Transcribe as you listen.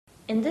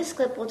In this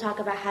clip, we'll talk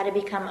about how to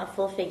become a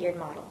full-figured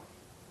model.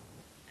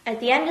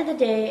 At the end of the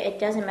day, it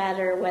doesn't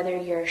matter whether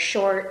you're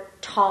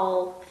short,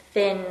 tall,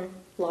 thin,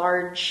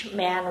 large,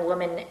 man,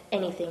 woman,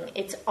 anything.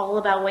 It's all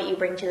about what you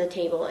bring to the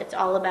table. It's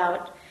all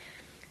about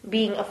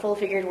being a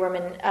full-figured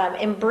woman.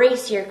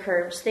 Embrace your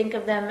curves. Think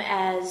of them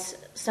as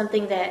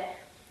something that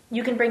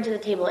you can bring to the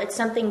table. It's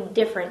something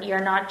different.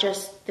 You're not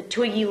just the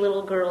twiggy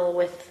little girl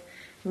with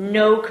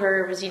no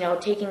curves,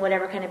 taking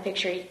whatever kind of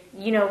picture.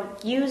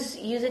 Use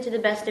it to the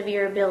best of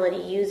your ability.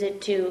 Use it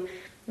to,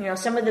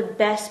 some of the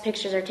best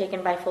pictures are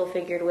taken by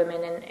full-figured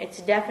women, and it's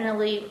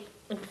definitely,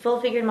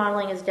 full-figured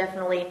modeling is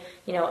definitely,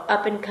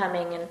 up and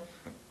coming, and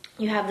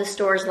you have the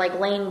stores like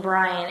Lane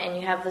Bryant,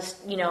 and you have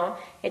this,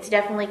 it's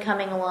definitely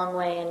coming a long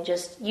way, and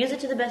just use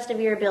it to the best of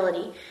your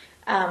ability.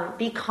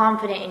 Be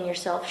confident in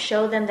yourself.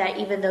 Show them that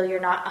even though you're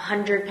not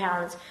 100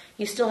 pounds,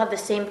 you still have the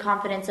same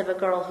confidence of a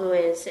girl who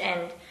is,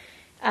 and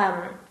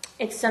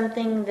it's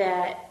something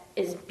that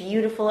is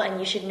beautiful, and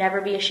you should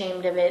never be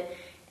ashamed of it,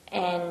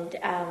 and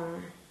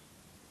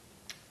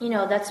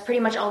that's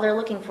pretty much all they're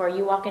looking for.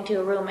 You walk into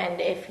a room,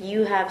 and if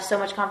you have so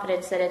much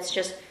confidence that it's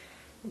just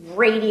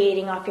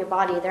radiating off your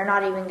body, they're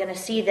not even going to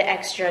see the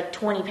extra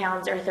 20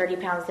 pounds or 30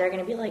 pounds. They're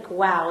going to be like,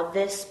 wow,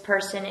 this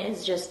person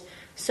is just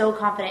so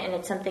confident, and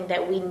it's something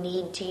that we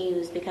need to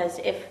use, because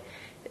if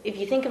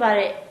you think about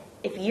it,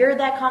 if you're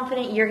that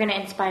confident, you're going to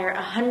inspire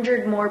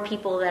 100 more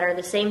people that are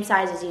the same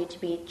size as you to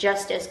be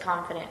just as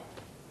confident.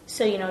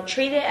 So,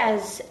 treat it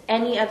as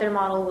any other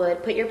model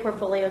would. Put your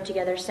portfolio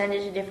together, send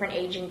it to different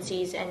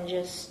agencies, and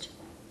just,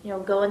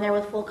 go in there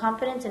with full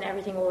confidence, and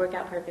everything will work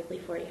out perfectly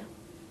for you.